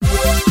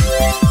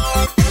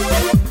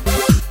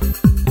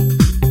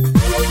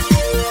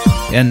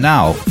And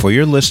now, for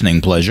your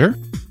listening pleasure.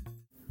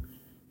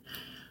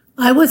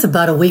 I was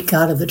about a week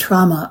out of the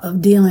trauma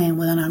of dealing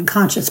with an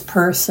unconscious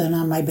person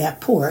on my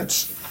back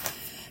porch.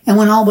 And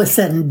when all was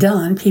said and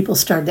done, people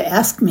started to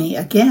ask me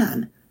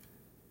again,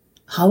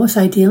 how was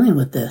I dealing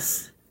with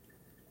this?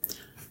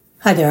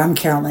 Hi there, I'm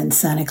Carolyn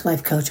Sanic,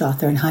 life coach,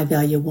 author, and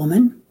high-value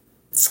woman.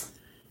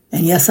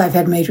 And yes, I've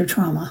had major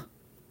trauma.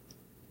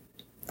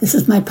 This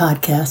is my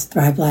podcast,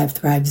 Thrive Live,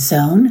 Thrive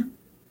Zone.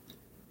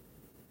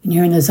 And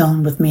you're in the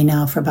zone with me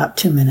now for about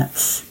 2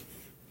 minutes.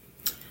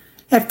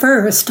 At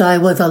first, I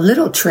was a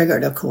little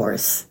triggered, of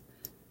course.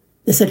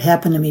 This had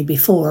happened to me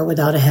before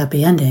without a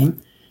happy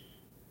ending.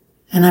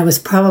 And I was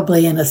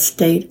probably in a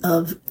state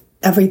of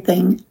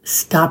everything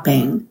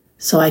stopping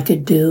so I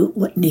could do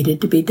what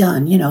needed to be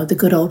done. You know, the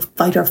good old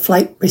fight or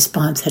flight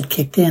response had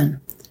kicked in.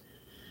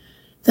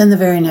 Then the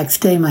very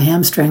next day, my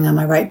hamstring on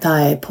my right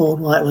thigh pulled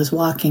while I was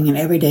walking. And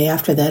every day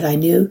after that, I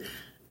knew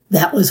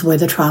that was where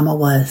the trauma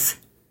was.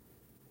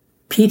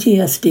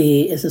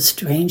 PTSD is a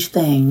strange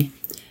thing,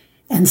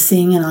 and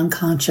seeing an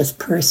unconscious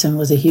person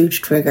was a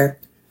huge trigger,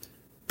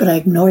 but I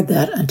ignored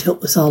that until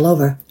it was all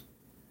over.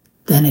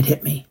 Then it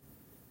hit me.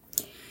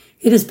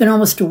 It has been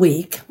almost a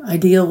week. I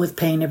deal with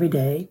pain every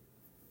day,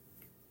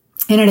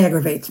 and it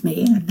aggravates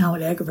me, and now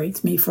it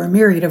aggravates me for a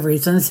myriad of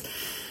reasons,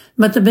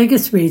 but the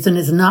biggest reason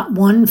is not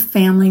one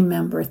family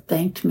member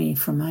thanked me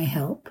for my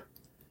help.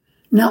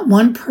 Not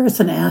one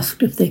person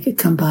asked if they could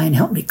come by and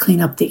help me clean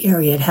up the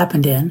area it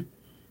happened in.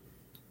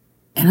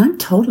 And I'm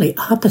totally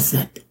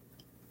opposite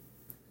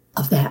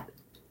of that.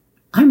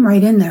 I'm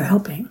right in there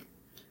helping.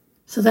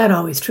 So that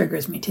always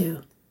triggers me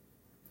too.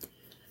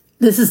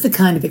 This is the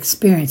kind of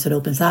experience that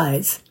opens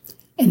eyes.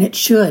 And it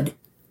should.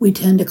 We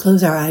tend to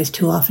close our eyes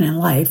too often in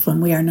life when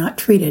we are not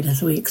treated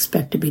as we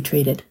expect to be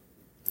treated.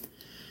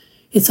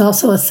 It's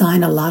also a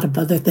sign of a lot of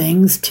other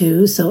things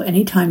too. So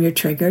anytime you're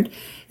triggered,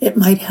 it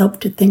might help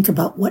to think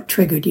about what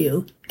triggered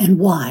you and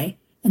why.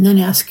 And then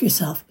ask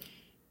yourself,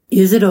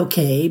 is it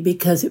okay?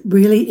 Because it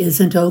really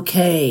isn't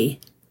okay.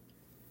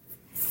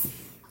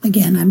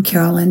 Again, I'm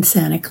Carolyn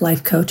Sanic,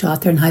 life coach,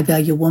 author, and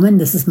high-value woman.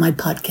 This is my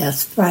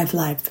podcast, Thrive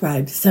Live,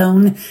 Thrive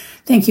Zone.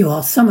 Thank you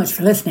all so much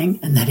for listening,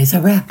 and that is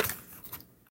a wrap.